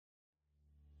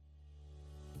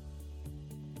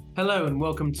Hello and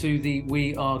welcome to the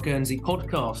We Are Guernsey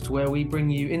podcast, where we bring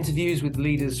you interviews with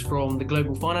leaders from the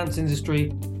global finance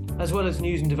industry, as well as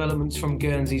news and developments from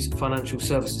Guernsey's financial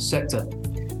services sector.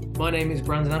 My name is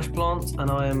Brandon Ashplant and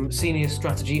I am Senior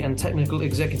Strategy and Technical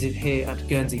Executive here at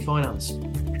Guernsey Finance.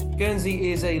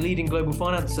 Guernsey is a leading global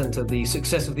finance centre. The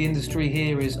success of the industry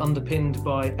here is underpinned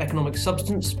by economic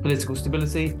substance, political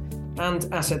stability, and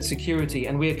asset security,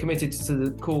 and we are committed to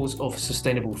the cause of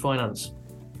sustainable finance.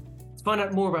 To find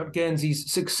out more about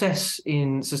Guernsey's success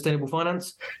in sustainable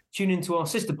finance, tune into our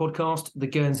sister podcast, the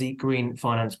Guernsey Green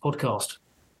Finance Podcast.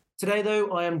 Today,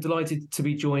 though, I am delighted to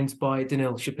be joined by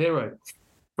Danil Shapiro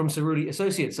from Cerulli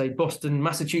Associates, a Boston,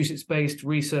 Massachusetts-based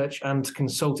research and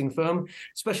consulting firm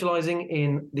specializing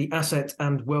in the asset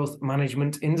and wealth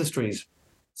management industries.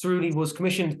 Cerulli was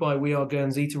commissioned by We Are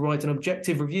Guernsey to write an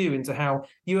objective review into how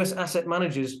US asset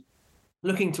managers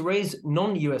looking to raise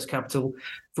non-US capital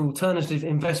for alternative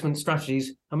investment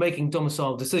strategies are making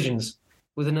domicile decisions,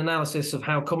 with an analysis of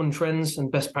how common trends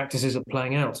and best practices are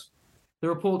playing out. The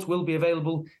report will be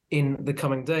available in the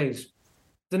coming days.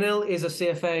 Danil is a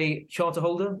CFA charter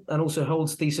holder and also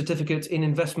holds the Certificate in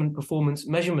Investment Performance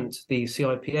Measurement, the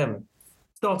CIPM.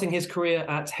 Starting his career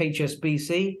at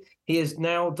HSBC, he is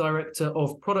now Director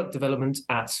of Product Development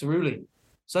at Cerulli.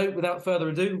 So without further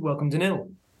ado, welcome Danil.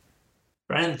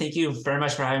 Brandon, thank you very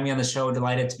much for having me on the show.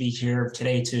 Delighted to be here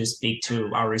today to speak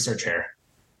to our research here.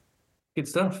 Good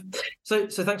stuff. So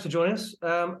thanks for joining us.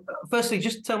 Firstly,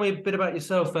 just tell me a bit about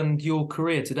yourself and your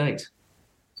career to date.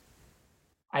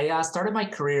 I started my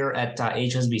career at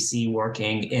HSBC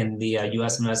working in the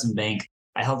U.S. investment bank.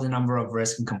 I held a number of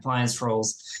risk and compliance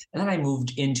roles, and then I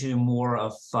moved into more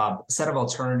of a set of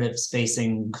alternatives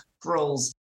facing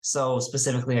roles. So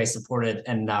specifically, I supported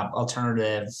an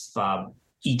alternative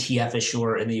ETF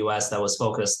issuer in the US that was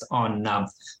focused on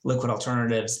liquid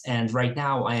alternatives. And right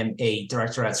now I am a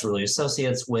director at Cerulli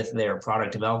Associates with their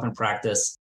product development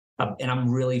practice. And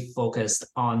I'm really focused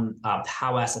on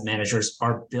how asset managers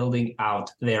are building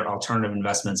out their alternative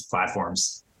investments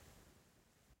platforms.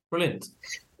 Brilliant.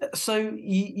 So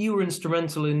you were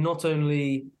instrumental in not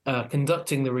only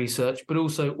conducting the research, but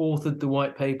also authored the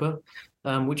white paper,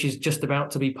 which is just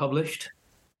about to be published.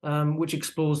 Which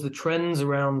explores the trends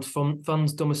around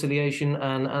funds domiciliation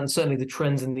and certainly the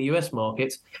trends in the US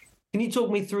market. Can you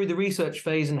talk me through the research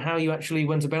phase and how you actually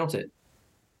went about it?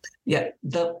 Yeah,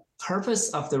 the purpose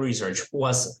of the research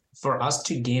was for us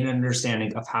to gain an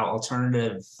understanding of how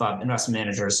alternative investment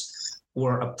managers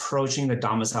were approaching the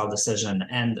domicile decision.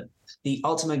 And the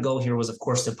ultimate goal here was, of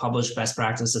course, to publish best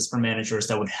practices for managers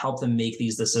that would help them make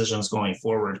these decisions going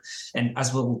forward. And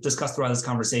as we'll discuss throughout this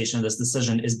conversation, this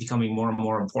decision is becoming more and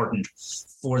more important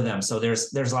for them. So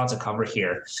there's lots to cover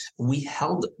here. We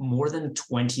held more than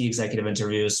 20 executive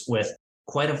interviews with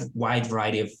quite a wide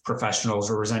variety of professionals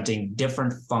representing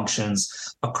different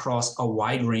functions across a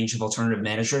wide range of alternative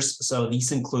managers. So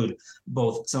these include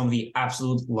both some of the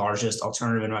absolute largest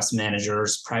alternative investment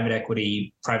managers, private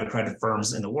equity, private credit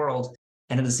firms in the world.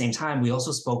 And at the same time, we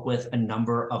also spoke with a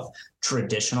number of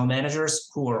traditional managers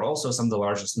who are also some of the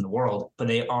largest in the world, but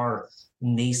they are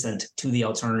nascent to the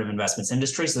alternative investments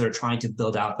industry. So they're trying to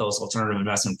build out those alternative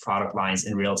investment product lines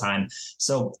in real time.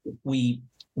 So we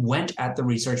went at the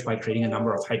research by creating a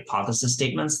number of hypothesis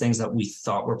statements, things that we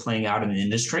thought were playing out in the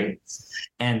industry.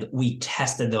 And we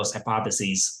tested those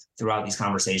hypotheses throughout these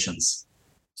conversations.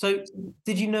 So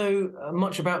did you know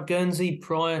much about Guernsey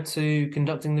prior to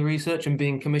conducting the research and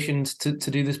being commissioned to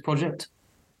do this project?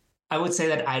 I would say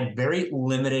that I had very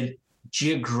limited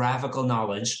geographical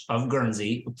knowledge of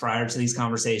Guernsey prior to these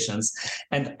conversations.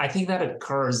 And I think that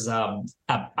occurs, I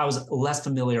was less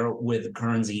familiar with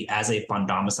Guernsey as a fund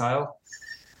domicile.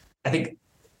 I think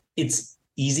it's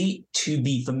easy to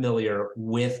be familiar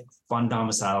with fund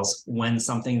domiciles when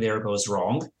something there goes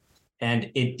wrong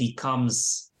and it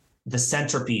becomes the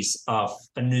centerpiece of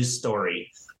a news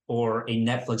story or a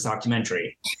Netflix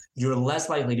documentary. You're less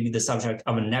likely to be the subject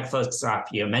of a Netflix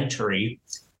documentary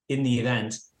in the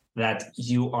event that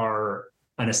you are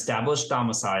an established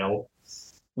domicile,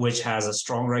 which has a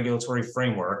strong regulatory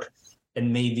framework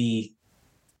and maybe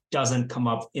doesn't come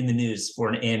up in the news for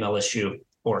an AML issue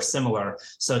or similar.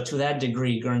 So to that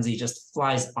degree, Guernsey just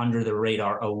flies under the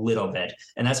radar a little bit.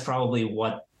 And that's probably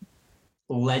what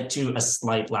led to a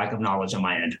slight lack of knowledge on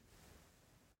my end.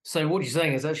 So what you're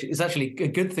saying is actually a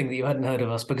good thing that you hadn't heard of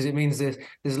us, because it means there's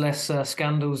less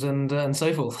scandals and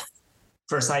so forth.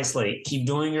 Precisely. Keep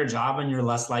doing your job and you're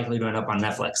less likely to end up on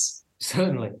Netflix.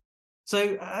 Certainly.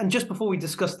 So, and just before we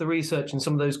discuss the research and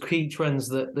some of those key trends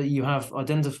that you have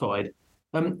identified,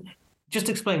 just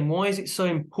explain, why is it so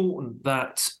important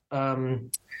that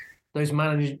those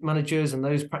managers and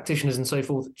those practitioners and so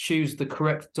forth choose the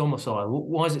correct domicile?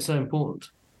 Why is it so important?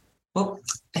 Well,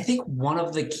 I think one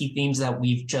of the key themes that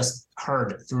we've just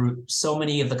heard through so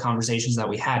many of the conversations that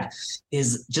we had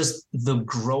is just the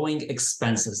growing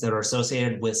expenses that are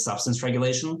associated with substance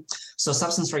regulation. So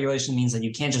substance regulation means that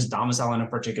you can't just domicile in a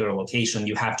particular location.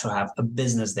 You have to have a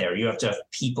business there. You have to have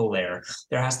people there.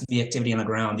 There has to be activity on the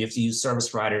ground. You have to use service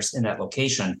providers in that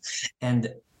location. And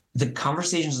the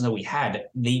conversations that we had,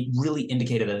 they really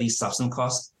indicated that these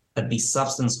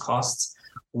substance costs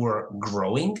were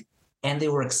growing, and they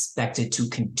were expected to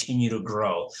continue to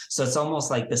grow. So it's almost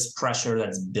like this pressure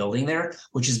that's building there,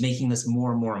 which is making this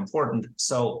more and more important.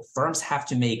 So firms have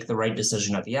to make the right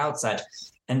decision at the outset.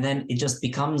 And then it just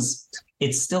becomes,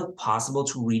 it's still possible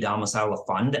to re-domicile a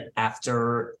fund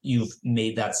after you've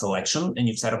made that selection and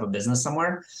you've set up a business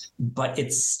somewhere, but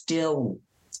it's still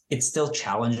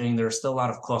challenging. There's still a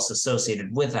lot of costs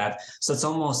associated with that. So it's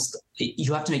almost,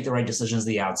 you have to make the right decisions at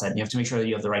the outset, and you have to make sure that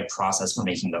you have the right process for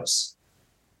making those.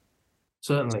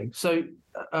 Certainly. So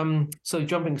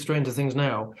jumping straight into things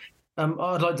now,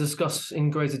 I'd like to discuss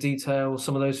in greater detail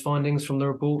some of those findings from the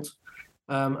report.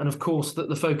 And of course, that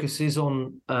the focus is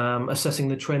on assessing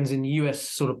the trends in US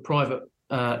sort of private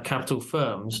capital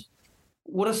firms.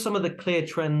 What are some of the clear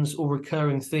trends or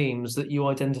recurring themes that you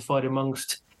identified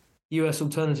amongst US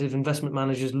alternative investment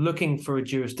managers looking for a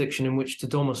jurisdiction in which to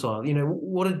domicile? You know,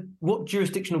 what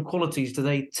jurisdictional qualities do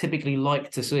they typically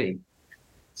like to see?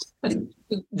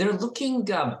 They're looking,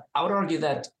 I would argue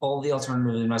that all the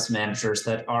alternative investment managers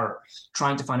that are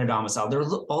trying to find a domicile, they're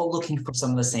all looking for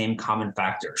some of the same common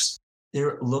factors.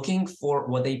 They're looking for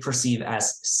what they perceive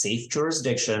as safe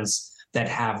jurisdictions that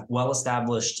have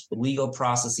well-established legal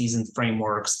processes and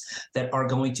frameworks that are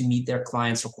going to meet their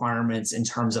clients' requirements in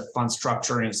terms of fund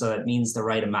structuring. So that means the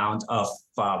right amount of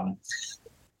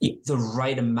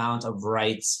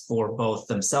rights for both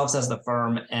themselves as the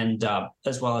firm and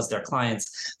as well as their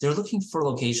clients. They're looking for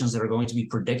locations that are going to be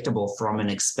predictable from an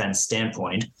expense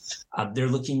standpoint. They're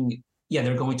going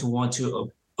to want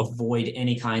to avoid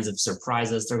any kinds of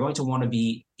surprises. They're going to want to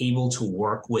be able to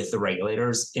work with the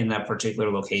regulators in that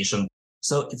particular location.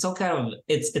 So it's all kind of,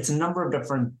 it's a number of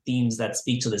different themes that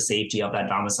speak to the safety of that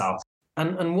domicile.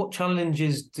 And what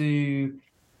challenges do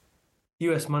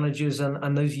US managers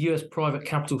and those US private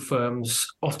capital firms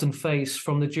often face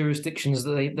from the jurisdictions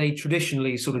that they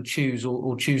traditionally sort of choose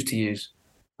or choose to use?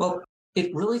 Well,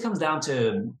 it really comes down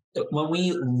to when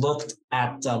we looked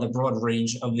at the broad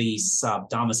range of these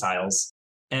domiciles,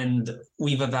 and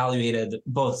we've evaluated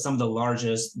both some of the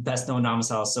largest, best known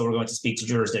domiciles. So we're going to speak to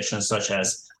jurisdictions such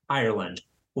as Ireland,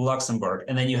 Luxembourg,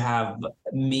 and then you have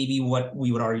maybe what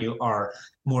we would argue are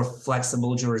more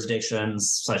flexible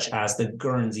jurisdictions such as the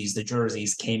Guernseys, the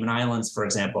Jerseys, Cayman Islands, for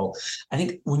example. I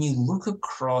think when you look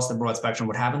across the broad spectrum,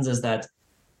 what happens is that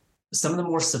some of the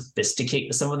more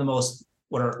sophisticated, some of the most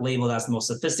what are labeled as the most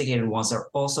sophisticated ones are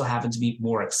also happen to be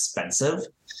more expensive.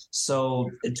 So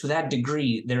to that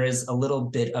degree, there is a little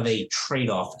bit of a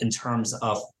trade-off in terms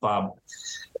of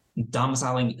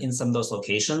domiciling in some of those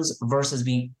locations versus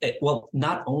being, well,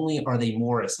 not only are they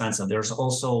more expensive, they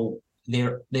also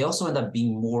end up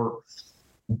being more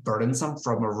burdensome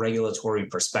from a regulatory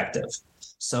perspective.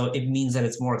 So it means that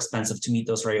it's more expensive to meet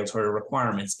those regulatory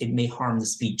requirements. It may harm the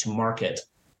speed to market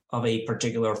of a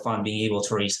particular fund being able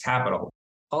to raise capital.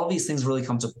 All these things really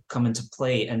come into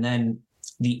play. And then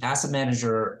the asset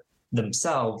manager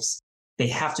themselves, they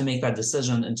have to make that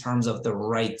decision in terms of the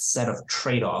right set of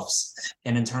trade-offs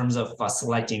and in terms of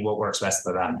selecting what works best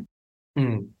for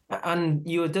them. And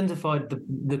you identified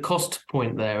the cost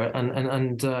point there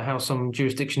and how some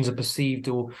jurisdictions are perceived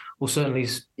or certainly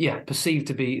perceived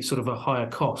to be sort of a higher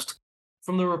cost.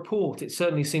 From the report, it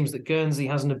certainly seems that Guernsey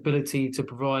has an ability to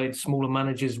provide smaller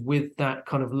managers with that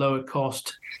kind of lower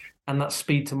cost and that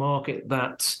speed to market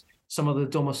that some of the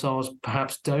domiciles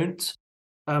perhaps don't.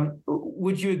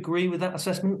 Would you agree with that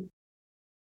assessment?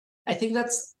 I think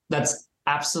that's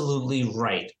absolutely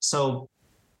right. So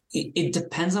it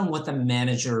depends on what the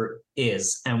manager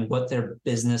is and what their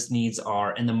business needs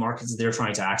are and the markets they're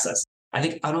trying to access. I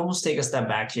think I'd almost take a step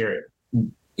back here.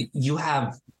 You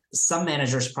have some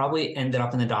managers probably ended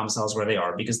up in the domiciles where they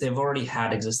are because they've already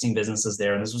had existing businesses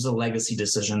there, and this was a legacy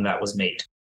decision that was made.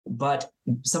 But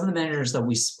some of the managers that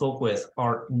we spoke with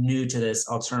are new to this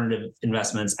alternative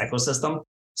investments ecosystem.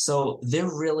 So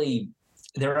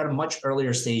they're at a much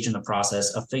earlier stage in the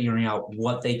process of figuring out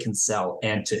what they can sell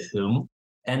and to whom.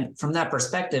 And from that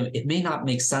perspective, it may not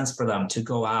make sense for them to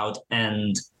go out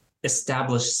and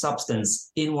establish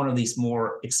substance in one of these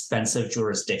more expensive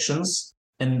jurisdictions.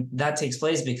 And that takes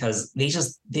place because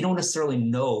they don't necessarily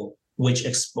know which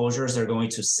exposures they're going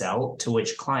to sell to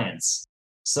which clients.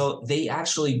 So they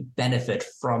actually benefit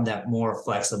from that more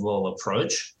flexible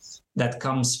approach that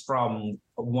comes from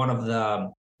one of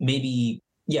the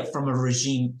from a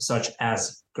regime such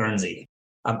as Guernsey.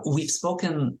 We've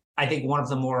spoken, I think one of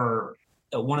the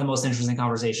most interesting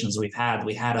conversations we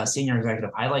had a senior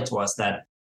executive highlight to us that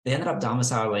they ended up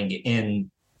domiciling in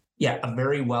a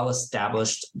very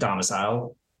well-established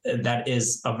domicile that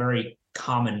is a very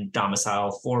common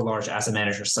domicile for large asset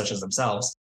managers such as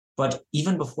themselves. But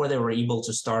even before they were able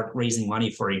to start raising money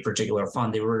for a particular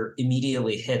fund, they were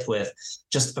immediately hit with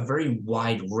just a very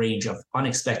wide range of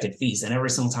unexpected fees. And every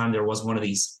single time there was one of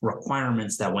these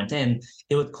requirements that went in,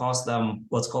 it would cost them,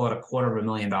 let's call it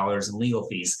 $250,000 in legal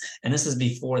fees. And this is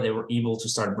before they were able to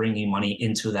start bringing money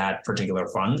into that particular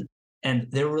fund. And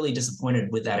they were really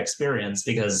disappointed with that experience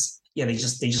because, they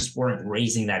just weren't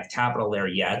raising that capital there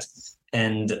yet.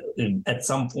 And at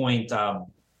some point,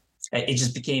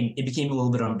 it became a little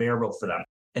bit unbearable for them.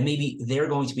 And maybe they're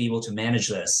going to be able to manage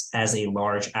this as a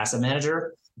large asset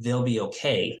manager. They'll be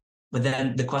okay. But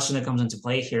then the question that comes into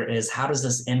play here is, how does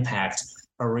this impact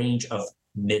a range of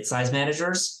mid-sized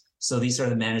managers? So these are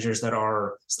the managers that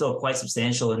are still quite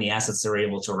substantial in the assets they're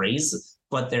able to raise,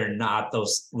 but they're not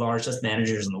those largest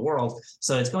managers in the world.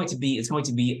 So it's going to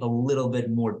be a little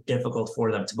bit more difficult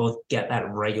for them to both get that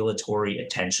regulatory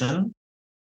attention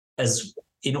as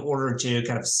in order to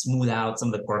kind of smooth out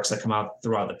some of the quirks that come out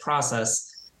throughout the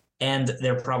process. And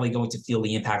they're probably going to feel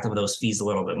the impact of those fees a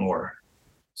little bit more.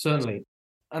 Certainly.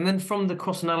 And then from the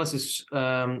cross-analysis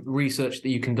research that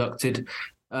you conducted,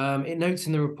 it notes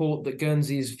in the report that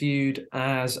Guernsey is viewed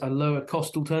as a lower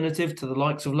cost alternative to the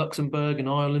likes of Luxembourg and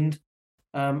Ireland,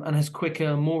 and has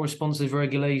quicker, more responsive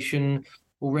regulation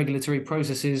or regulatory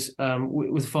processes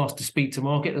with faster speed to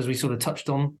market, as we sort of touched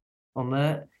on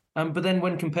there. But then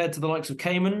when compared to the likes of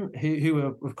Cayman, who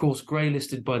are, of course, grey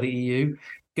listed by the EU,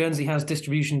 Guernsey has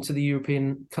distribution to the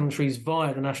European countries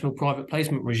via the national private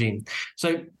placement regime.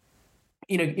 So,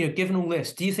 given all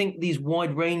this, do you think these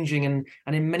wide-ranging and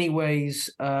in many ways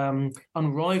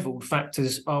unrivaled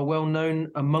factors are well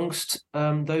known amongst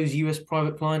those US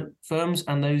private client firms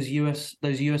and those US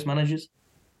managers?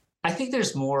 I think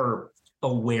there's more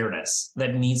awareness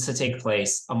that needs to take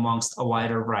place amongst a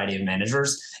wider variety of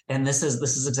managers. And this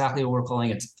is exactly what we're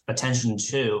calling attention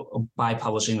to by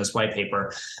publishing this white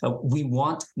paper. We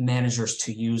want managers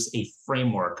to use a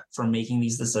framework for making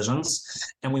these decisions.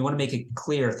 And we want to make it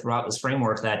clear throughout this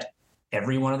framework that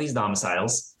every one of these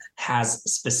domiciles has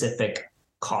specific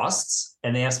costs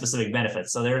and they have specific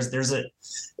benefits. So there's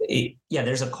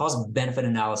a cost benefit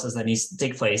analysis that needs to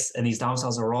take place. And these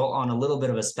domiciles are all on a little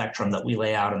bit of a spectrum that we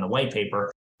lay out in the white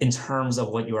paper in terms of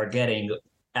what you are getting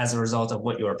as a result of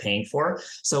what you are paying for.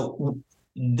 So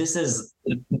this is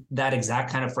that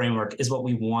exact kind of framework is what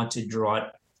we want to draw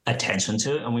attention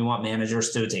to. And we want managers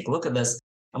to take a look at this.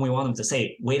 And we want them to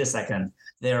say, wait a second,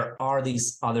 there are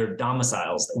these other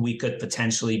domiciles that we could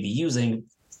potentially be using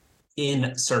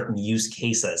in certain use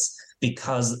cases,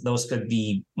 because those could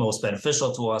be most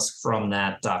beneficial to us from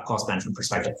that cost benefit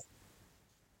perspective.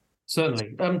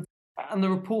 Certainly. And the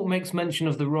report makes mention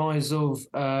of the rise of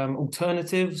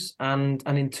alternatives and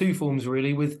in two forms,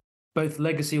 really, with both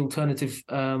legacy alternative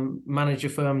manager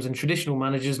firms and traditional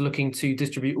managers looking to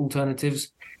distribute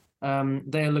alternatives. They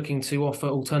are looking to offer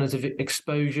alternative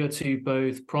exposure to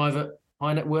both private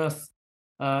high net worth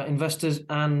investors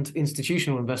and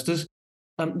institutional investors.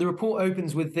 The report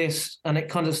opens with this, and it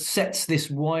kind of sets this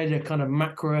wider kind of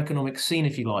macroeconomic scene,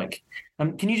 if you like.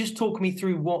 Can you just talk me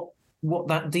through what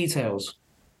that details?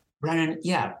 Brennan,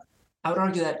 I would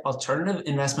argue that alternative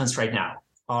investments right now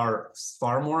are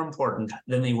far more important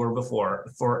than they were before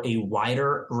for a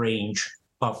wider range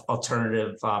of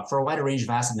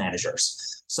asset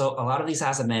managers. So a lot of these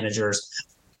asset managers,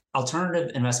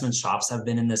 alternative investment shops have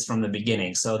been in this from the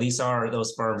beginning. So these are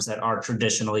those firms that are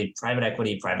traditionally private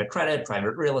equity, private credit,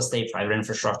 private real estate, private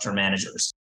infrastructure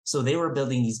managers. So they were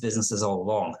building these businesses all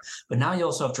along. But now you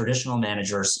also have traditional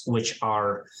managers, which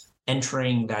are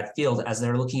entering that field as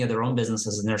they're looking at their own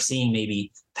businesses and they're seeing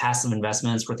maybe passive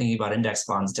investments. We're thinking about index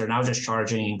funds. They're now just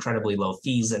charging incredibly low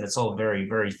fees, and it's all very,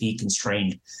 very fee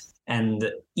constrained. And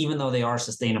even though they are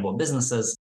sustainable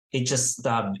businesses, it just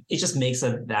makes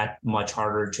it that much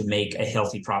harder to make a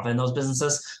healthy profit in those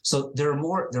businesses. So there are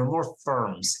more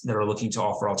firms that are looking to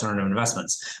offer alternative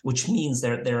investments, which means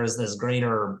there's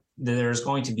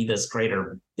going to be this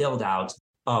greater build out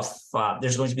of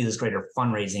there's going to be this greater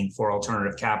fundraising for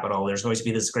alternative capital. There's going to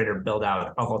be this greater build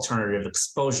out of alternative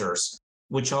exposures,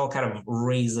 which all kind of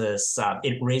raises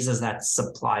that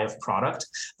supply of product.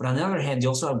 But on the other hand, you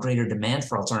also have greater demand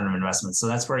for alternative investments. So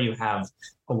that's where you have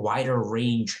a wider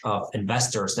range of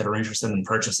investors that are interested in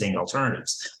purchasing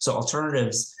alternatives. So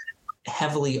alternatives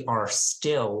heavily are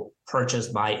still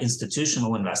purchased by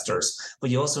institutional investors, but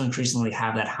you also increasingly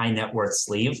have that high net worth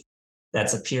sleeve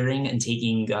that's appearing and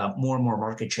taking more and more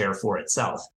market share for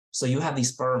itself. So you have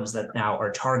these firms that now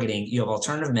are targeting, you have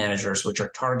alternative managers, which are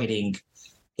targeting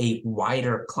a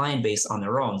wider client base on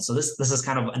their own. So this is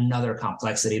kind of another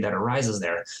complexity that arises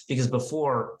there, because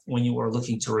before, when you were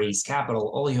looking to raise capital,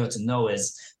 all you had to know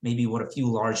is maybe what a few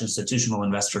large institutional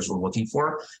investors were looking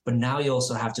for. But now you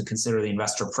also have to consider the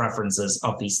investor preferences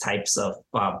of these types of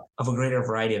a greater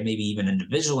variety of maybe even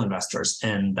individual investors,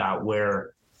 and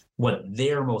what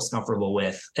they're most comfortable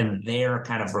with and their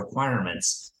kind of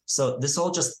requirements. So this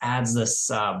all just adds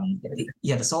this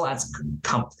all adds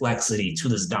complexity to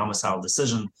this domicile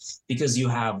decision, because you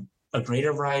have a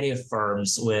greater variety of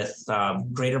firms with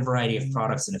greater variety of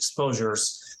products and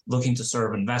exposures looking to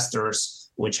serve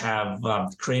investors, which have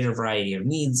greater variety of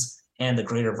needs and a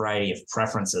greater variety of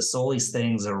preferences. So all these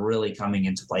things are really coming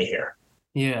into play here.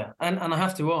 Yeah, and I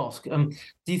have to ask, do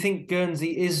you think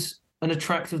Guernsey is an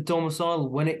attractive domicile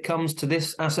when it comes to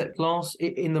this asset class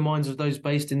in the minds of those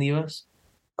based in the US?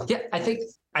 Yeah, I think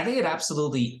it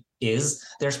absolutely is.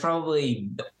 There's probably,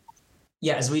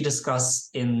 as we discuss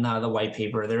in the white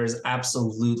paper, there is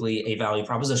absolutely a value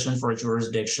proposition for a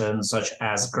jurisdiction such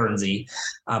as Guernsey.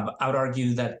 I would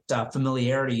argue that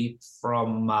familiarity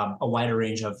from a wider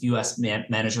range of U.S.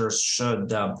 managers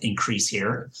should increase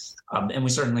here, and we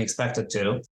certainly expect it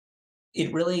to.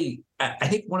 It really, I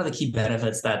think one of the key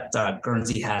benefits that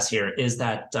Guernsey has here is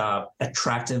that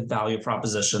attractive value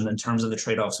proposition in terms of the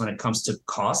trade-offs when it comes to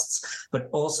costs, but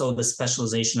also the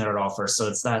specialization that it offers. So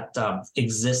it's that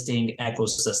existing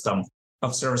ecosystem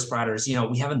of service providers. You know,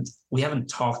 we haven't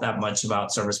talked that much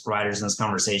about service providers in this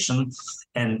conversation,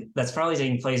 and that's probably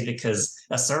taking place because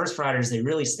as service providers, they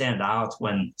really stand out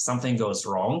when something goes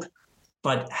wrong.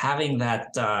 But having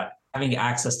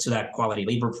access to that quality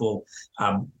labor pool,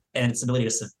 and its ability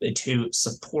to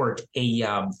support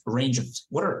a range of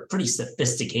what are pretty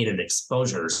sophisticated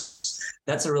exposures.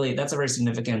 That's a very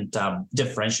significant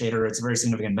differentiator. It's a very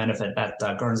significant benefit that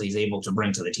Guernsey is able to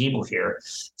bring to the table here.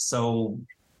 So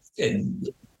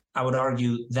I would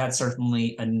argue that's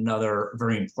certainly another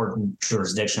very important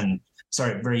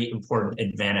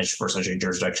advantage for such a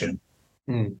jurisdiction.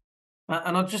 And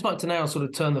I'd just like to now sort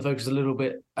of turn the focus a little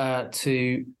bit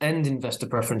to end investor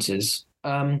preferences.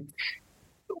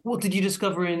 What did you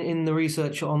discover in the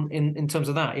research in terms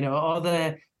of that? You know, are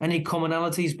there any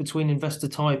commonalities between investor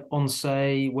type on,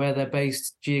 say, where they're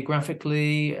based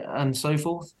geographically and so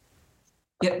forth?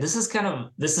 Yeah, this is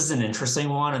an interesting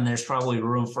one, and there's probably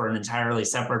room for an entirely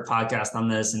separate podcast on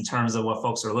this in terms of what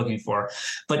folks are looking for.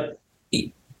 But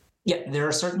yeah, there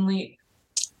are certainly,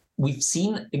 we've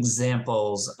seen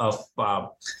examples of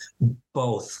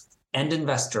both end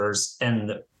investors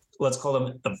and let's call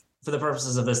them, for the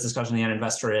purposes of this discussion, the end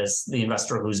investor is the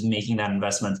investor who's making that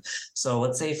investment. So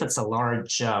let's say if it's a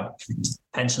large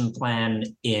pension plan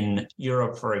in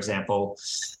Europe, for example,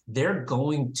 they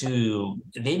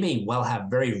may well have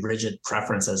very rigid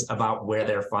preferences about where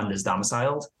their fund is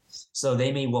domiciled. So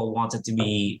they may well want it to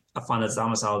be a fund that's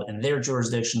domiciled in their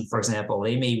jurisdiction, for example.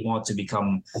 They may want to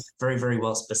become very, very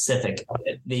well specific.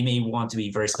 They may want to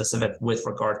be very specific with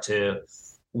regard to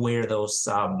where those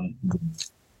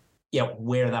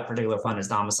where that particular fund is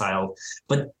domiciled,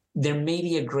 but there may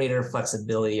be a greater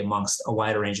flexibility amongst a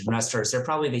wider range of investors. They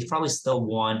probably still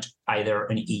want either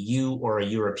an EU or a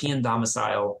European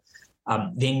domicile.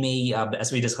 They may,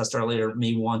 as we discussed earlier,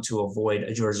 may want to avoid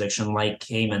a jurisdiction like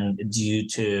Cayman due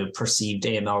to perceived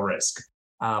AML risk.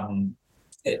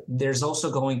 There's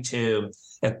also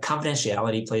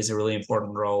confidentiality plays a really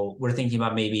important role. We're thinking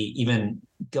about maybe even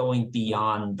going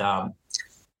beyond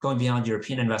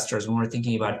European investors. When we're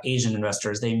thinking about Asian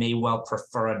investors, they may well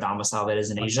prefer a domicile that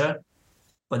is in Asia,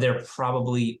 but they're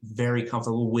probably very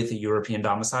comfortable with a European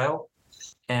domicile.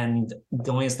 And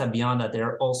going a step beyond that,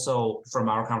 they're also, from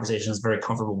our conversations, very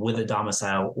comfortable with a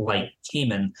domicile like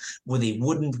Cayman. What they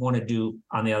wouldn't want to do,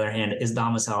 on the other hand, is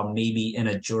domicile maybe in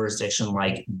a jurisdiction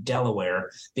like Delaware,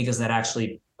 because that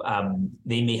actually,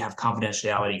 they may have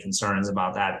confidentiality concerns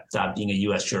about that being a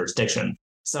U.S. jurisdiction.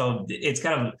 So it's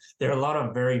there are a lot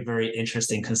of very, very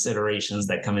interesting considerations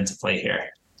that come into play here.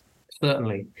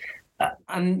 Certainly.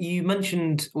 And you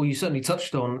mentioned, or you certainly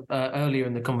touched on earlier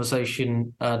in the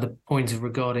conversation, the point of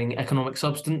regarding economic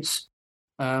substance.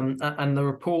 And the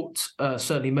report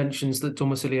certainly mentions that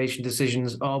domiciliation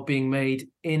decisions are being made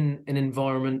in an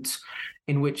environment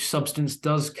in which substance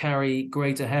does carry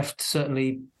greater heft,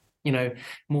 certainly,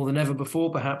 more than ever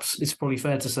before, perhaps it's probably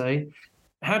fair to say.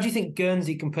 How do you think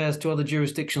Guernsey compares to other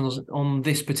jurisdictions on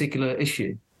this particular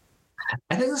issue?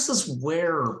 I think this is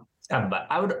where,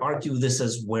 I would argue this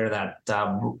is where that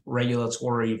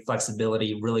regulatory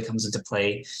flexibility really comes into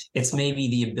play. It's maybe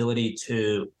the ability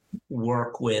to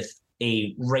work with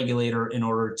a regulator in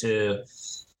order to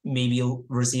maybe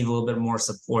receive a little bit more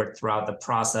support throughout the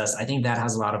process. I think that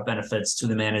has a lot of benefits to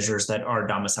the managers that are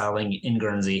domiciling in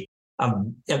Guernsey.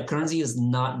 Guernsey is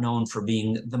not known for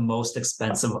being the most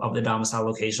expensive of the domicile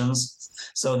locations.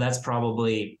 So that's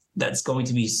certainly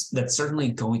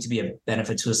going to be a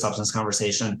benefit to the substance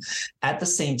conversation. At the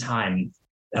same time,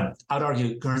 I'd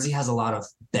argue Guernsey has a lot of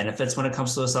benefits when it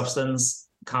comes to the substance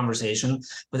conversation,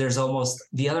 but there's almost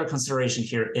the other consideration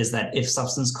here is that if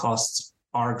substance costs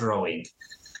are growing,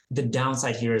 the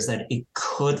downside here is that it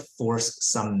could force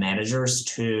some managers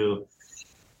to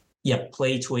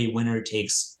play to a winner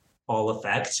takes all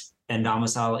effect and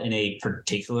domicile in a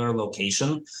particular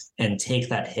location and take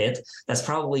that hit. That's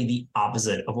probably the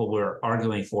opposite of what we're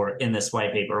arguing for in this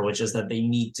white paper, which is that they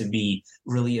need to be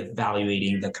really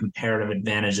evaluating the comparative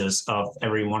advantages of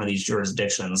every one of these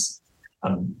jurisdictions.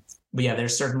 But yeah,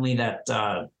 there's certainly that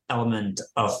element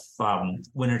of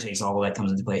winner takes all that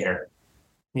comes into play here.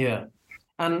 Yeah.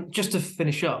 And just to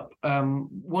finish up,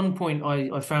 one point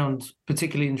I found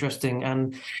particularly interesting,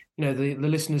 and the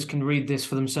listeners can read this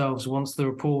for themselves once the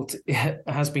report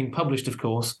has been published, of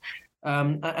course,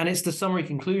 and it's the summary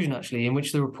conclusion, actually, in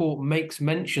which the report makes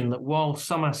mention that while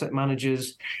some asset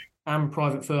managers and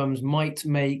private firms might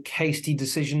make hasty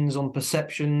decisions on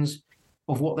perceptions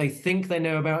of what they think they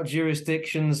know about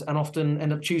jurisdictions and often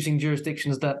end up choosing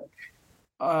jurisdictions that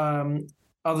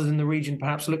others in the region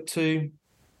perhaps look to,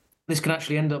 this can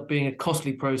actually end up being a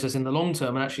costly process in the long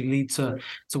term and actually lead to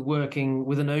working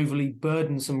with an overly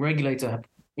burdensome regulator,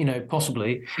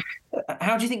 possibly.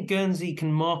 How do you think Guernsey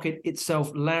can market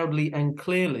itself loudly and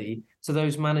clearly to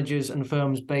those managers and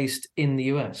firms based in the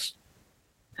US?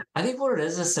 I think what it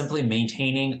is simply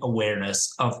maintaining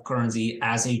awareness of Guernsey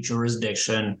as a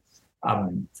jurisdiction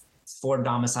for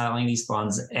domiciling these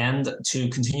funds and to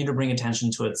continue to bring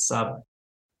attention to its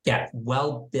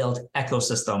well-built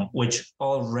ecosystem, which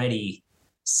already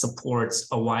supports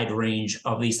a wide range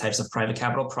of these types of private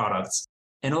capital products,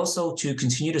 and also to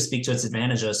continue to speak to its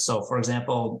advantages. So, for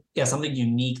example, something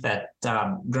unique that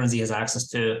Guernsey has access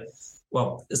to,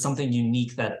 something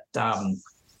unique that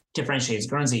differentiates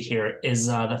Guernsey here is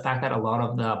the fact that a lot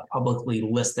of the publicly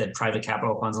listed private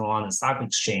capital funds on the London Stock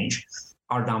Exchange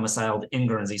are domiciled in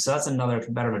Guernsey. So that's another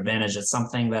competitive advantage. It's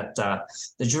something that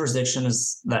the jurisdiction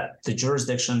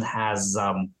has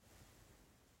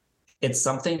it's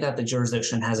something that the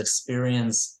jurisdiction has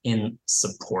experience in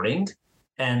supporting.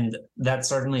 And that's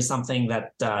certainly something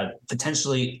that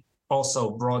potentially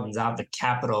also broadens out the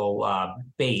capital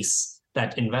base,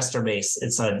 that investor base.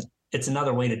 It's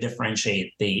another way to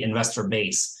differentiate the investor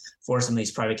base for some of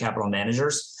these private capital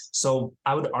managers. So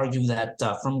I would argue that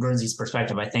from Guernsey's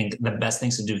perspective, I think the best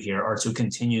things to do here are to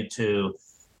continue to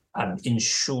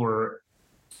ensure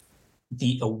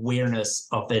the awareness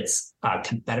of its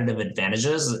competitive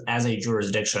advantages as a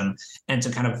jurisdiction and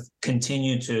to kind of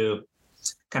continue to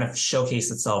kind of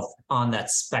showcase itself on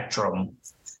that spectrum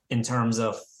in terms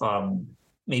of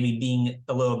maybe being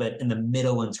a little bit in the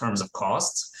middle in terms of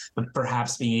costs, but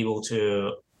perhaps being able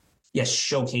to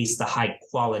showcase the high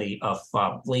quality of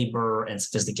labor and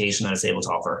sophistication that it's able to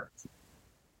offer.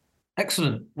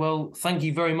 Excellent. Well, thank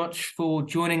you very much for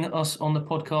joining us on the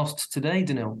podcast today,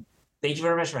 Danil. Thank you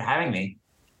very much for having me.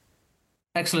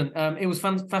 Excellent. It was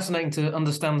fascinating to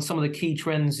understand some of the key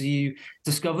trends you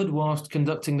discovered whilst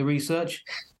conducting the research,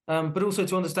 but also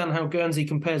to understand how Guernsey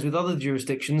compares with other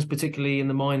jurisdictions, particularly in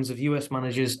the minds of US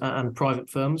managers and private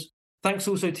firms. Thanks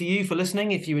also to you for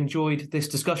listening. If you enjoyed this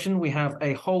discussion, we have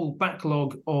a whole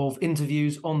backlog of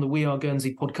interviews on the We Are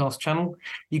Guernsey podcast channel.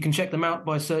 You can check them out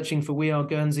by searching for We Are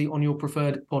Guernsey on your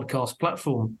preferred podcast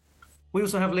platform. We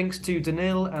also have links to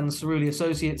Danil and Cerulli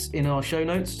Associates in our show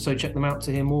notes, so check them out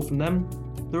to hear more from them.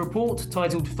 The report,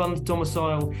 titled Fund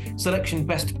Domicile Selection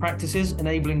Best Practices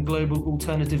Enabling Global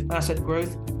Alternative Asset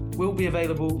Growth, will be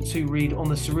available to read on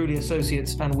the Cerulli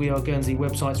Associates and We Are Guernsey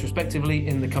websites respectively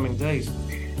in the coming days.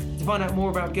 To find out more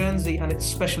about Guernsey and its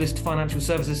specialist financial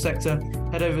services sector,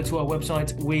 head over to our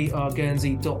website,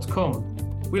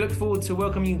 weareguernsey.com. We look forward to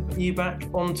welcoming you back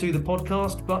onto the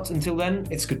podcast, but until then,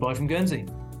 it's goodbye from Guernsey.